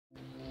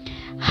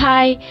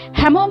Hi,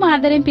 හැමෝම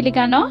ආදරෙන්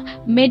පිළිගන්නවා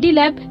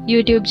Medilab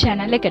YouTube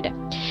channel එකට.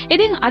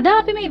 ඉතින් අද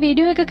අපි මේ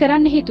වීඩියෝ එක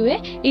කරන්න හිතුවේ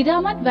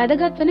ඉතාමත්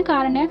වැදගත් වෙන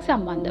කාරණයක්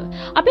සම්බන්ධව.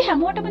 අපි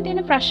හැමෝටම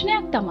තියෙන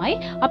ප්‍රශ්නයක් තමයි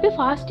අපි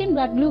fasting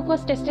blood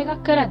glucose test එකක්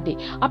කරද්දී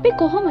අපි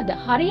කොහොමද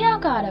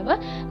හරියාකාරව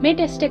මේ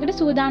ටෙස්ට් එකට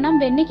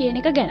සූදානම් වෙන්නේ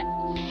කියන එක ගැන.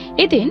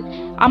 ඉතින්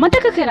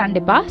අමතක කරන්න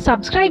එපා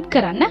subscribe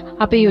කරන්න,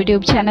 අපේ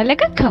YouTube channel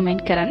එක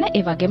comment කරන්න,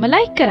 ඒ වගේම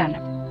like කරන්න.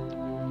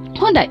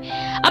 හොඳයි.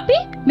 අපි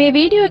මේ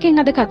වීඩියෝ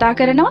එකෙන් අද කතා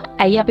කරනවා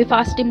ඇයි අපි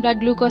fasting blood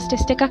glucose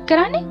test එකක්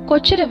කරන්නේ,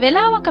 කොච්චර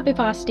වෙලාවක් අපි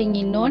fasting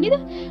ඉන්න ඕනිද,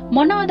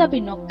 මොනවද අපි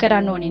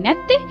නොකරන්න ඕනේ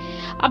නැත්තේ,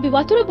 අපි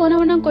වතුර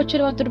බොනවා නම්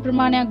කොච්චර වතුර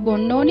ප්‍රමාණයක්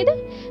බොන්න ඕනිද,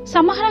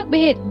 සමහරක්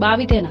බෙහෙත්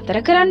භාවිතය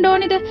නතර කරන්න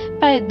ඕනිද,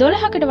 පැය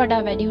 12කට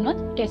වඩා වැඩි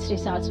වුණොත් test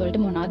results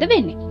වලට මොනවද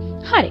වෙන්නේ.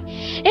 හරි.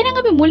 එහෙනම්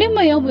අපි මුලින්ම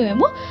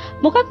යමු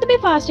මොකක්ද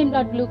මේ fasting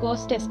blood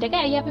glucose test එක?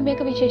 ඇයි අපි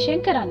මේක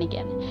විශේෂයෙන් කරන්නේ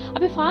කියන්නේ?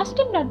 අපි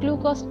fasting blood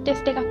glucose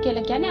test එකක්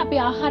කියලා කියන්නේ අපි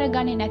ආහාර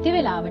ගන්නේ නැති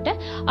වෙලාවට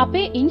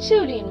අපේ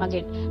ඉන්සියුලින්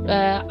මගෙන්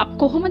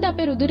කොහොමද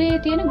අපේ රුධිරයේ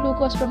තියෙන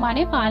ග්ලූකෝස්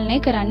ප්‍රමාණය පාලනය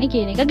කරන්නේ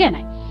කියන එක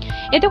ගැනයි.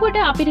 එතකොට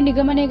අපිට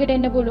නිගමනයකට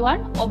එන්න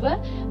පුළුවන් ඔබ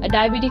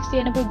ඩයබටික්ස්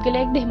තියෙන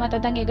පුද්ගලයෙක්ද, එහෙම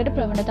නැත්නම් ඒකට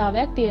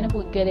ප්‍රවණතාවයක් තියෙන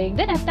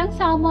පුද්ගලයෙක්ද, නැත්නම්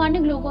සාමාන්‍ය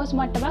ග්ලූකෝස්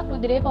මට්ටමක්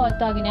රුධිරයේ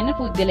පවත්වාගෙන යන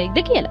පුද්ගලයෙක්ද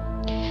කියලා.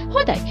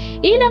 හොඳයි.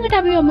 ඊළඟට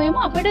අපි යමු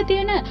අපිට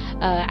තියෙන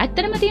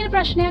ඇත්තටම තියෙන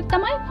ප්‍රශ්නයක්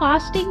තමයි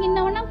ෆාස්ටිං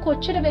ඉන්නව නම්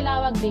කොච්චර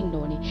වෙලාවක් දෙන්න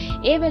ඕනේ.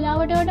 ඒ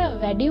වෙලාවට වඩා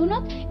වැඩි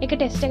වුණොත් ඒක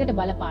ටෙස්ට් එකට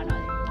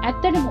බලපානවාද?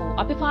 ඇත්තටම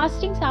අපි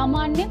ෆාස්ටිං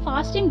සාමාන්‍යයෙන්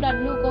ෆාස්ටිං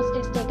blood glucose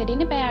test එකකට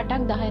ඉන්නේ පැය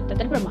 8ක් 10ක්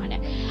අතර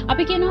ප්‍රමාණයක්.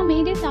 අපි කියනවා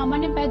මේකේ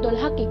සාමාන්‍යයෙන් පැය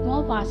 12ක්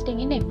ඉක්මව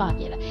ෆාස්ටිං ඉන්න එපා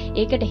කියලා.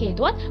 ඒකට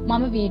හේතුවත්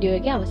මම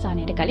වීඩියෝ එකේ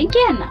අවසානයේට කලින්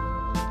කියන්නම්.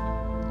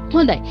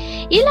 හොඳයි.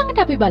 ඊළඟට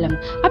අපි බලමු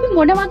අපි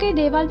මොන වගේ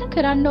දේවල්ද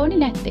කරන්න ඕනේ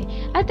නැත්තේ.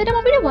 ඇත්තටම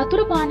අපිට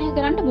වතුර පානය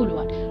කරන්න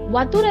පුළුවන්.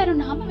 වතුර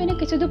ඇරුණාම වෙන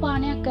කිසිදු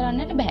පානයක්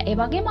කරන්නට බෑ. ඒ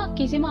වගේම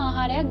කිසිම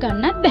ආහාරයක්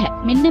ගන්නත් බෑ.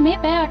 මෙන්න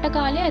මේ පැය 8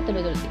 කාලය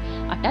ඇතුළතදී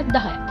 8ක්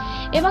 10ක්.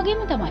 ඒ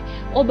වගේම තමයි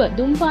ඔබ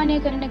දුම්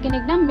පානය කරන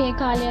කෙනෙක් නම් මේ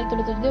කාලය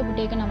ඇතුළතදී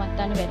ඔබට ඒක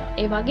නවත්තන්න වෙනවා.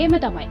 ඒ වගේම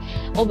තමයි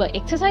ඔබ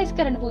එක්සර්සයිස්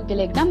කරන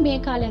පුද්ගලයෙක් නම්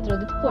මේ කාලය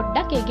ඇතුළතදී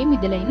පොඩ්ඩක් ඒකෙන්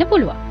මිදලා ඉන්න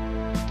පුළුවන්.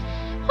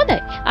 හොඳයි.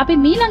 අපි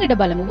ඊළඟට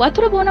බලමු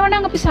වතුර බොනවා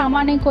නම් අපි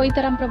සාමාන්‍යයෙන්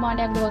කොයිතරම්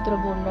ප්‍රමාණයක්ද වතුර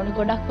බොන්න ඕනේ,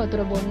 ගොඩක්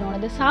වතුර බොන්න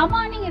ඕනද?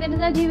 සාමාන්‍යයෙන්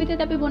එදිනදා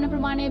ජීවිතේදී අපි බොන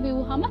ප්‍රමාණය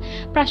බිව්වහම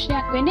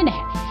ප්‍රශ්නයක් වෙන්නේ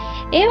නැහැ.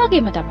 ඒ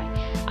වගේම තමයි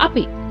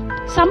අපි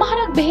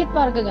සමහරක් බෙහෙත්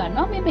වර්ග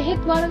ගන්නවා. මේ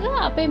බෙහෙත් වර්ග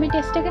අපේ මේ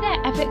ටෙස්ට් එකට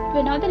ඇෆෙක්ට්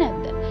වෙනවද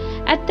නැද්ද?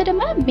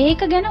 ඇත්තටම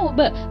මේක ගැන ඔබ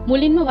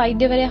මුලින්ම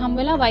වෛද්‍යවරයා හම්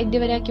වෙලා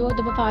වෛද්‍යවරයා කිව්වොත්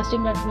ඔබ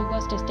fasting blood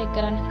glucose test එක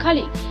කරන්න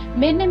කලින්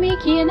මෙන්න මේ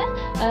කියන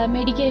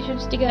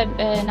medications ටික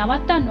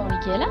නවත්තන්න ඕනි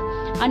කියලා.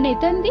 අන්න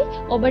එතෙන්දී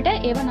ඔබට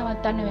ඒව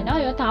නවත්තන්න වෙනවා.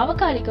 ඒවා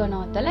తాවකාලිකව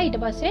නවත්තලා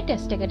ඊට පස්සේ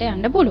ටෙස්ට් එකට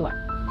යන්න පුළුවන්.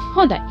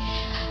 හොඳයි.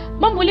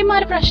 මම මුලින්ම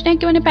අර ප්‍රශ්නයක්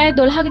කියවනේ පැය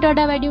 12කට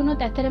වඩා වැඩි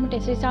වුණොත් ඇත්තටම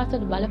ටෙස්ට් රිසල්ට්ස්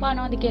වල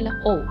බලපානවද කියලා.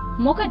 ඔව්.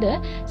 මොකද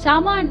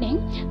සාමාන්‍යයෙන්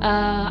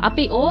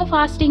අපි ඕවර්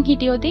ෆාස්ටිං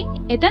හිටියොත්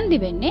එතෙන්දි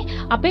වෙන්නේ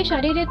අපේ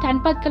ශරීරයේ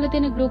තැන්පත් කරලා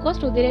තියෙන ග්ලූකෝස්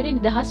රුධිරයට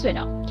නිදහස්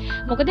වෙනවා.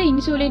 මොකද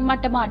ඉන්සියුලින්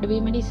මට්ටම අඩු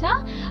වීම නිසා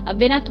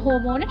වෙනත්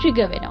හෝමෝන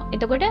ට්‍රිගර් වෙනවා.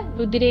 එතකොට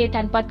රුධිරයේ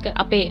තැන්පත්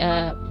අපේ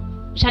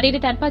ශරීරය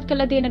තැන්පත්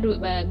කරලා තියෙන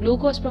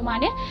ග්ලූකෝස්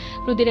ප්‍රමාණය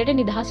රුධිරයට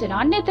නිදහස් වෙනවා.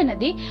 අන්න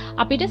එතනදී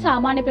අපිට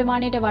සාමාන්‍ය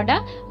ප්‍රමාණයට වඩා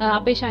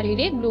අපේ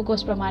ශරීරයේ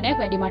ග්ලූකෝස් ප්‍රමාණයක්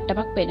වැඩි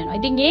මට්ටමක් පේනවා.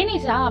 ඉතින් ඒ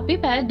නිසා අපි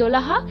පැය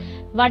 12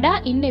 වඩා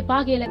ඉන්න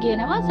එපා කියලා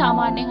කියනවා.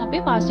 සාමාන්‍යයෙන්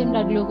අපි fasting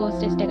blood glucose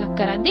test එකක්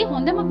කරද්දී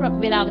හොඳම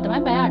වෙලාව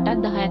තමයි පැය 8ක්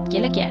 10ක්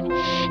කියලා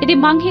කියන්නේ. ඉතින්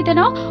මං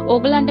හිතනවා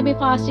ඕගලන්ට මේ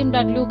fasting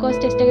blood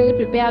glucose test එකකට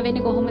prepare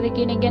වෙන්නේ කොහොමද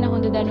කියන එක ගැන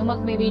හොඳ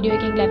දැනුමක් මේ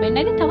වීඩියෝ එකෙන්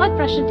ලැබෙන්නේ නැති. තවත්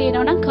ප්‍රශ්න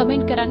තියෙනවා නම්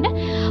comment කරන්න.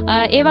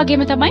 ඒ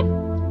වගේම තමයි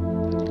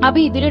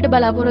අපි ඉදිරියට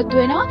බලාපොරොත්තු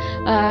වෙනවා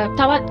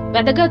තවත්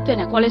වැදගත්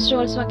වෙන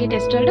කොලෙස්ටරෝල්ස් වගේ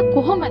ටෙස්ට් වලට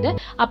කොහොමද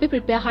අපි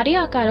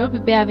හරියාකාරව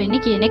ප්‍රිපෙයාර්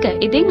වෙන්නේ කියන එක.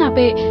 ඉතින්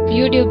අපේ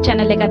YouTube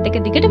channel එකත්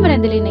එක්ක දිගටම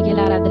රැඳිලා ඉන්න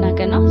කියලා ආරාධනා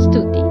කරනවා.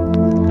 ස්තුතියි.